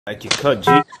Like you cut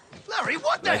G. Larry,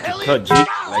 what the Like hell you cut G.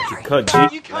 Like you cut G.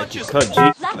 Like you cut G.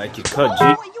 Like you cut G.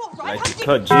 Like you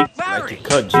cut G. Like you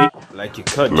cut G. Like you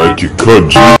cut G. Like you cut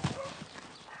G.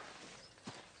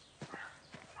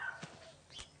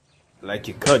 Like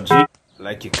you cut G.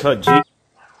 Like you cut G.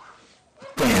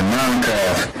 Playing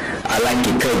Minecraft. I like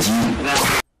it cut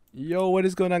G. Yo, what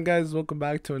is going on, guys? Welcome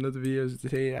back to another video.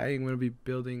 Today I am going to be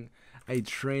building a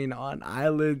train on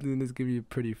island, and it's going to be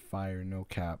pretty fire, no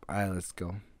cap. Alright, let's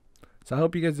go. So I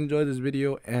hope you guys enjoyed this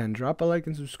video, and drop a like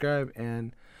and subscribe.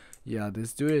 And yeah,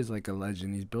 this dude is like a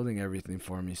legend. He's building everything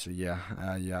for me. So yeah,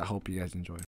 I hope you guys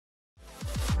enjoy.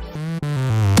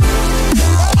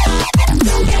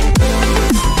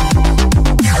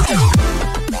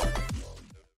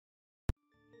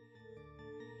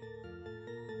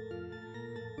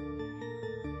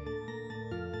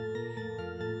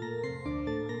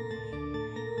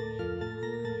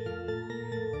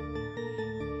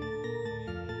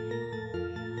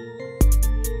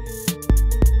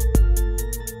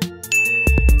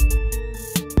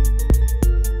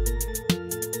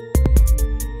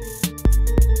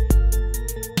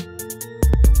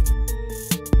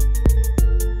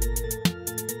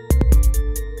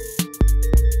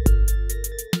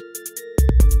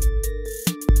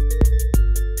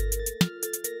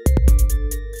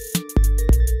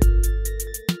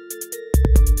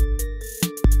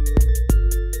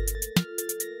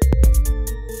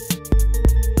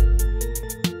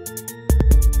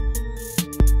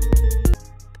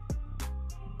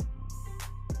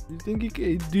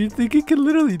 Do you think he can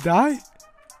literally die?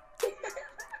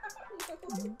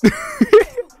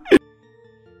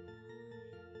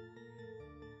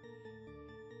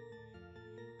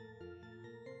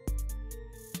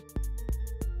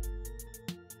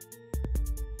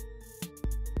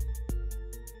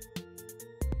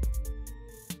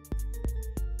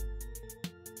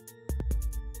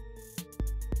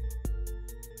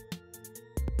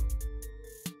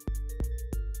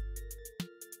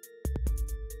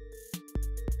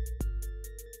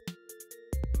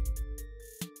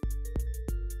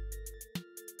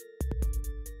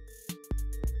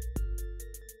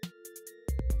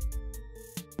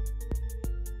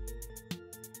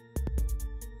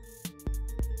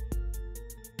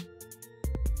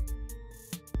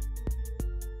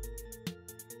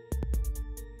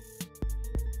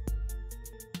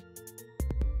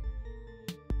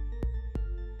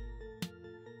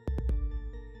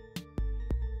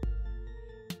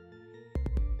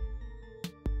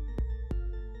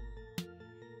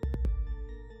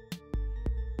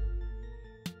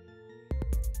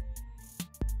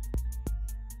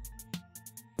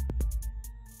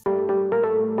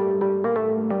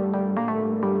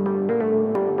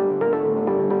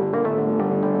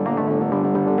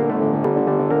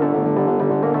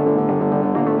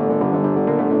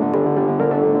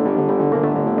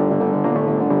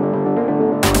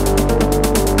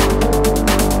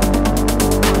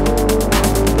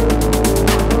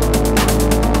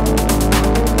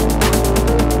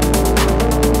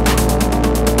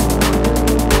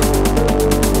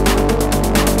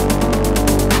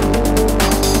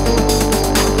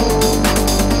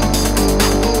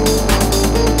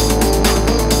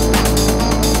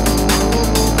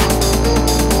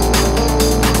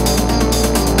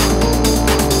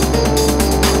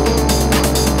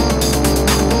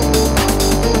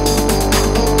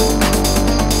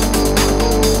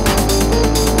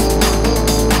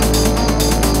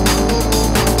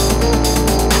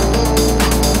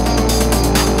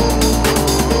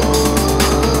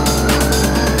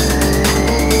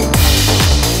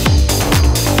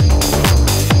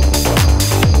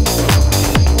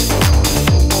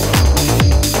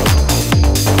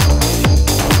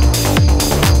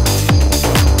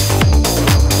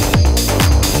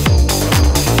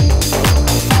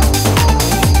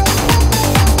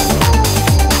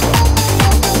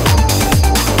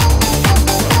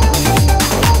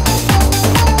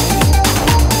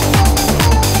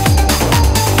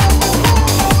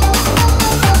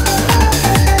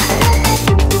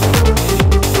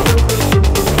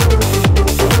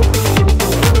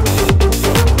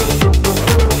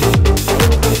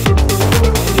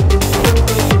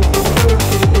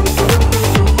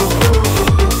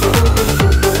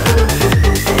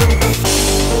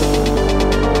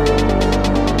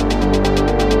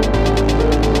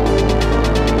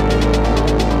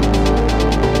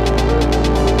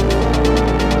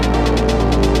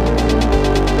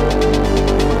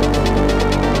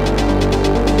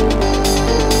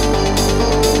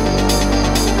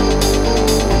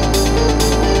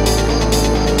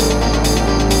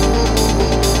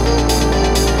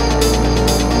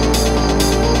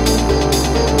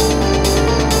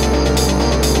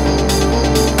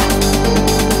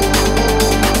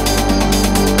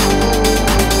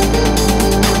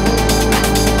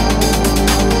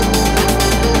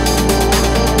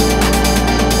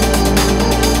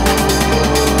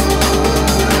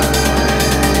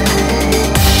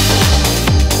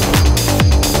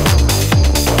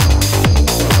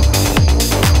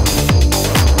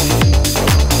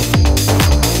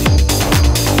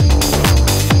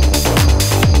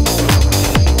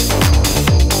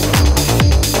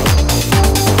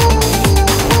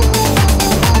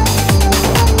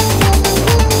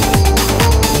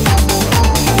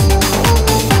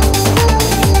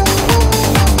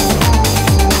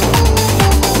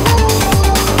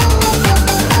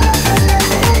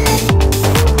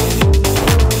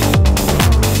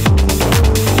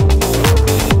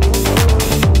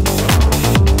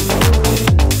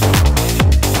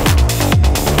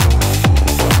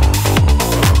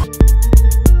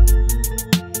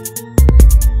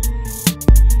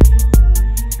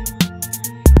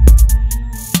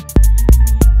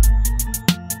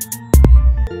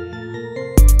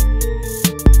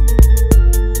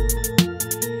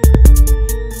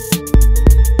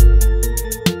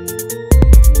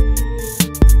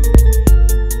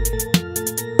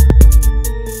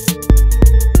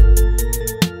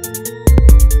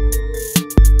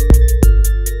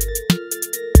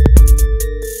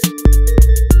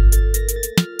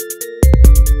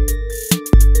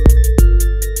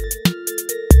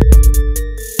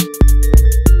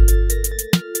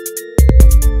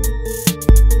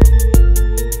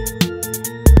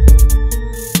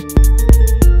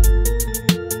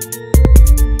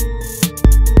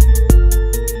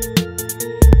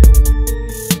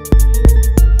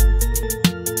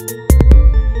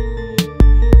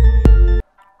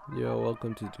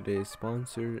 to today's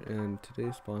sponsor, and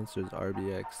today's sponsor is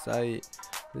ROBUX site.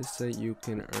 This site you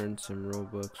can earn some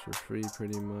Robux for free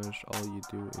pretty much. All you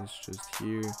do is just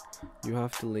here. You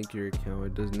have to link your account.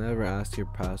 It does never ask your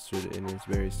password, and it's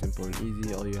very simple and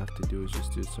easy. All you have to do is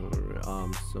just do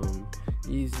some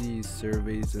easy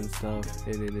surveys and stuff,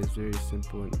 and it is very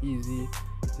simple and easy.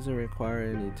 It doesn't require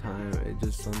any time. It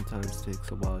just sometimes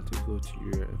takes a while to go to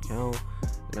your account.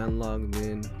 And I'm logged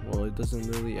in. Well, it doesn't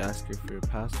really ask you for your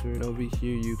password. And over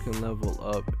here you can level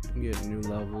up and get new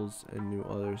levels and new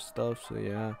other stuff. So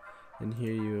yeah, and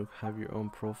here you have your own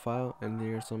profile, and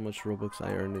here's how much Robux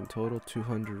I earned in total,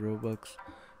 200 Robux.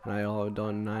 And I all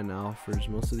done 9 offers.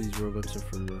 Most of these Robux are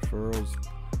from referrals.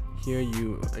 Here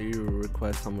you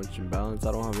request how much in balance.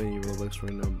 I don't have any Robux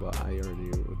right now, but I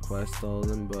already request all of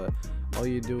them. But all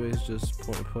you do is just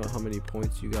put how many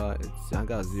points you got. I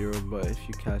got 0, but if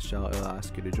you cash out, it'll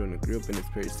ask you to join a group, and it's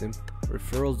very simple.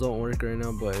 Referrals don't work right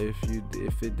now, but if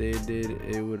they did,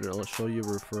 it would show you a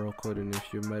referral code, and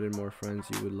if you invited more friends,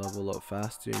 you would level up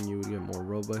faster and you would get more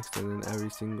Robux. And then every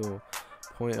single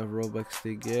point of Robux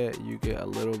they get, you get a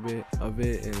little bit of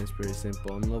it, and it's very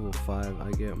simple. I'm level 5.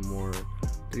 I get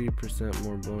 3%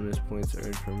 more bonus points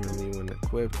earned permanently when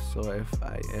equipped. So if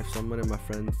someone of my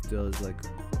friends does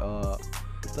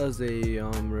a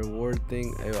reward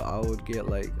thing, I would get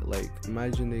like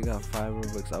imagine they got 5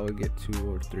 Robux, I would get 2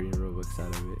 or 3 Robux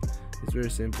out of it. It's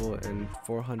very simple, and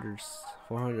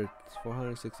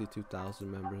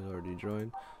 462,000 members already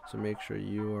joined, so make sure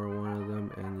you are one of them.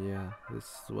 And yeah,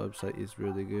 this website is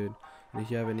really good. And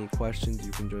if you have any questions,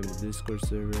 you can join the Discord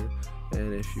server,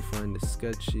 and if you find it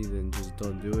sketchy, then just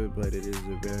don't do it. But it is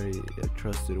a very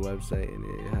trusted website, and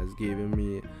it has given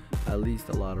me at least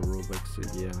a lot of Robux, so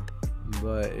yeah.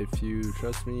 But if you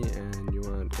trust me and you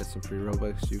want to get some free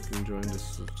Robux, you can join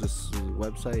this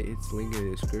website. It's linked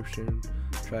in the description.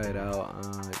 Try it out.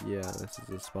 Yeah, this is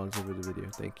a sponsor for the video.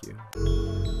 Thank you.